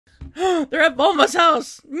They're at Bulma's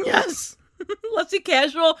house. Yes. Let's see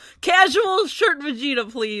casual shirt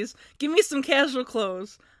Vegeta, please. Give me some casual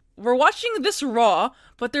clothes. We're watching this Raw,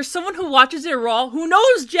 but there's someone who watches it Raw who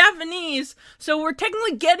knows Japanese, so we're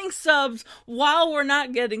technically getting subs while we're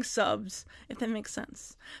not getting subs, if that makes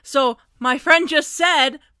sense. So, my friend just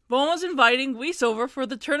said, Bulma's inviting Whis over for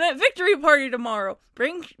the tournament victory party tomorrow.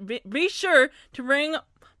 Be sure to bring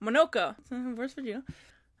Monoka. Where's Vegeta?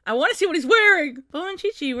 I want to see what he's wearing. Bulma and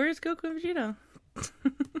Chi-Chi, where's Goku and Vegeta?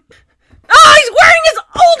 Oh, he's wearing his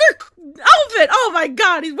older outfit! Oh my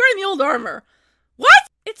god, he's wearing the old armor. What?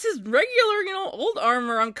 It's his regular, old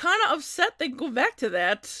armor. I'm kind of upset they go back to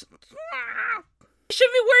that. He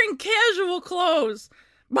should be wearing casual clothes.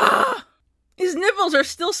 Bah! His nipples are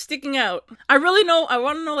still sticking out. I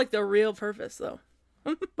want to know, like, the real purpose, though.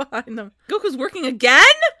 Behind them. Goku's working again?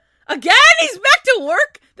 Again? He's back to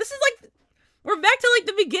work? This is like, we're back to, like,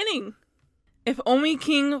 the beginning. If Omi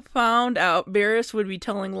King found out Beerus would be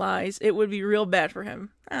telling lies, it would be real bad for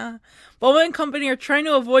him. Bulma and company are trying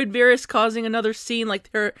to avoid Beerus causing another scene like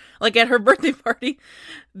at her birthday party.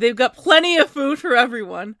 They've got plenty of food for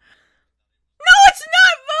everyone. No, it's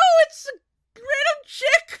not Mo! It's a random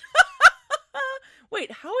chick!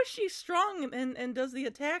 Wait, how is she strong and does the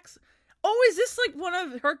attacks? Oh, is this like one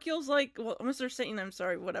of Hercule's, like, well, Mr. Satan, I'm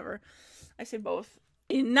sorry, whatever. I say both.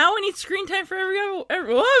 And now we need screen time for every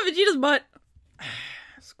oh, Vegeta's butt.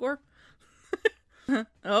 Score.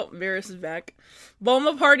 Oh, Beerus is back.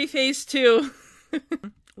 Bulma party phase 2.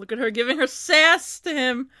 Look at her giving her sass to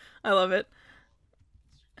him. I love it.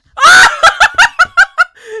 Ah!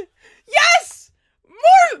 Yes!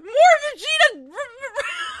 More Vegeta!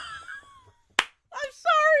 I'm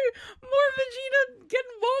sorry! More Vegeta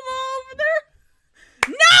getting Bulma over there!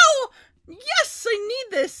 No! Yes! I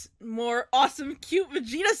need this! More awesome, cute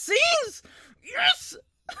Vegeta scenes! Yes!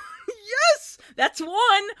 Yes! That's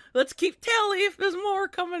one! Let's keep tally if there's more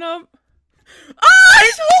coming up. Ah!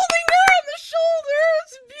 He's holding her on the shoulder!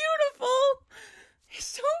 It's beautiful! He's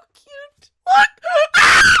so cute! Look!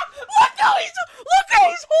 Ah! Look how he's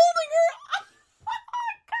holding her! Oh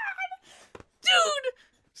my god! Dude!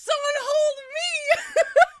 Someone hold me!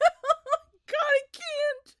 Oh my god, I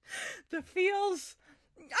can't! The feels...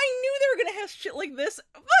 I knew they were gonna have shit like this,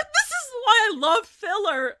 but this is why I love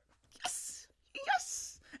filler! Yes! Yes!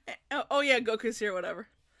 Oh yeah, Goku's here, whatever.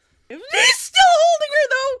 He's still holding her,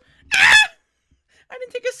 though! Ah! I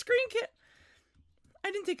didn't take a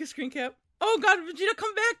screen cap. Oh god, Vegeta,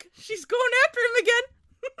 come back! She's going after him again!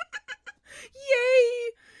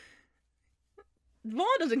 Yay!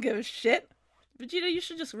 Vaughn doesn't give a shit. Vegeta, you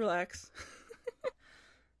should just relax.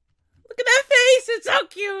 Look at that face! It's so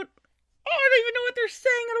cute! Oh, I don't even know what they're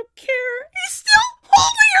saying. I don't care. He's still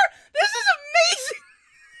holding her! This is amazing!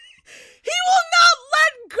 He will not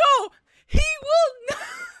let go! He will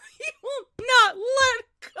not let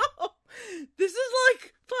go! This is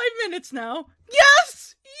like 5 minutes now.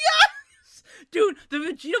 Yes! Yes! Dude, the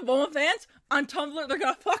Vegeta Bulma fans on Tumblr, they're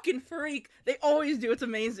gonna fucking freak. They always do. It's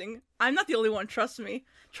amazing. I'm not the only one. Trust me.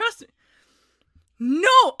 Trust me.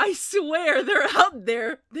 No, I swear they're out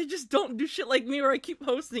there. They just don't do shit like me where I keep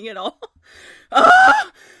posting it all. Look at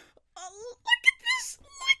this.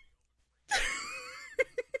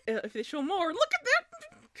 If they show more, look at that.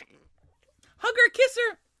 Hug her, kiss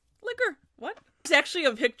her, lick her. What? It's actually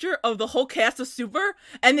a picture of the whole cast of Super,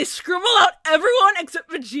 and they scribble out everyone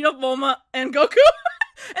except Vegeta, Bulma, and Goku.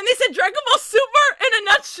 And they said Dragon Ball Super in a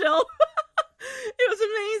nutshell. It was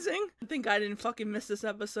amazing. I think I didn't fucking miss this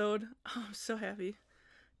episode. Oh, I'm so happy.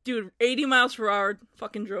 Dude, 80 miles per hour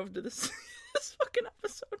fucking drove to this, this fucking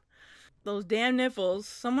episode. Those damn nipples.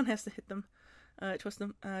 Someone has to hit them. Twist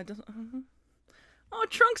them. Oh,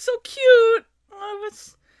 Trunks so cute. Oh,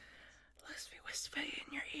 let's be whispering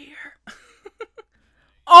in your ear.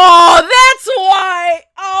 Oh, that's why.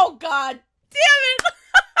 Oh, god damn it.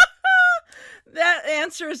 That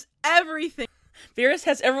answers everything. Beerus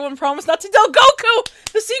has everyone promise not to tell Goku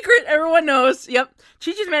the secret everyone knows. Yep.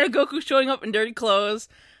 Chi-Chi's mad at Goku showing up in dirty clothes.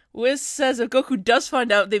 Whis says if Goku does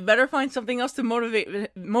find out, they better find something else to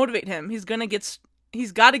motivate him. He's got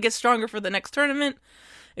to get stronger for the next tournament.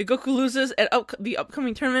 If Goku loses at the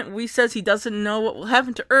upcoming tournament, Whis says he doesn't know what will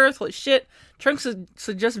happen to Earth. Holy shit. Trunks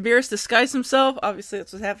suggests Beerus disguise himself. Obviously,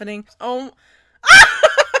 that's what's happening. Oh.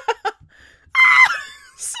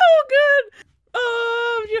 So good.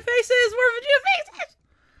 Oh, Vegeta faces! More Vegeta faces!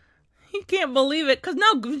 He can't believe it, because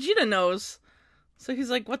now Vegeta knows. So he's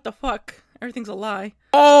like, what the fuck? Everything's a lie.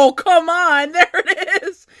 Oh, come on! There it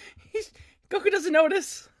is! Goku doesn't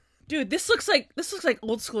notice. Dude, this looks like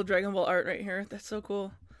old school Dragon Ball art right here. That's so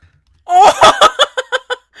cool. Oh!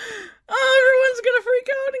 Oh, everyone's gonna freak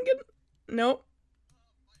out and get... Nope.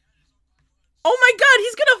 Oh my god,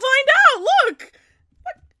 he's gonna find out! Look!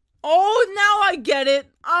 What? Oh, now I get it.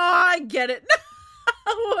 Oh, I get it.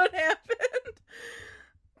 What happened?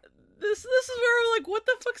 This is where we're like, what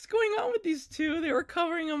the fuck's going on with these two? They were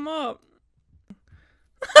covering him up.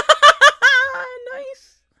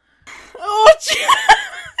 Nice. Oh, it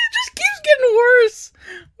just keeps getting worse.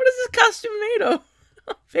 What is this costume made of?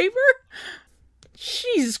 Paper?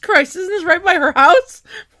 Jesus Christ, isn't this right by her house?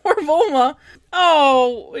 Poor Volma.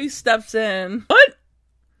 Oh, he steps in. What?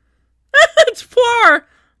 It's Poir.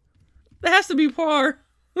 That has to be Poir.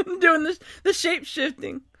 Doing the shape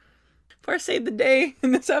shifting. Poir saved the day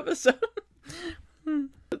in this episode.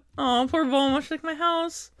 Oh, poor Volma. She's like, my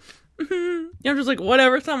house. I'm just like,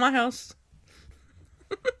 whatever, it's not my house.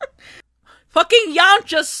 Fucking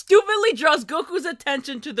Yamcha stupidly draws Goku's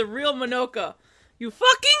attention to the real Manoka. You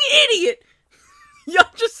fucking idiot!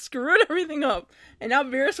 Yamcha screwed everything up. And now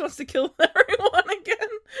Beerus wants to kill everyone again.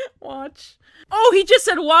 Watch. Oh, he just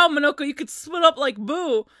said, wow, Manoka, you could split up like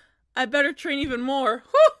Boo. I better train even more.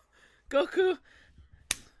 Whew!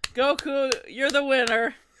 Goku, you're the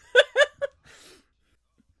winner.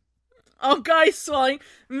 Oh, God, he's swelling.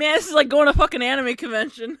 Man, this is like going to a fucking anime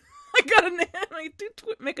convention. I gotta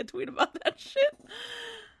make a tweet about that shit.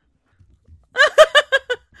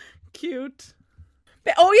 Cute.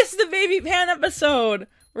 Oh, yes, the Baby Pan episode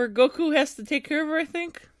where Goku has to take care of her, I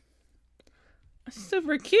think.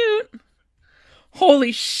 Super cute.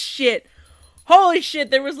 Holy shit. Holy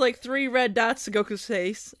shit, there was like 3 red dots to Goku's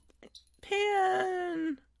face.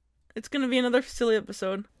 Pan. It's gonna be another silly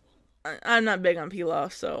episode. I'm not big on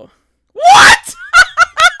Pilaf, so... What?!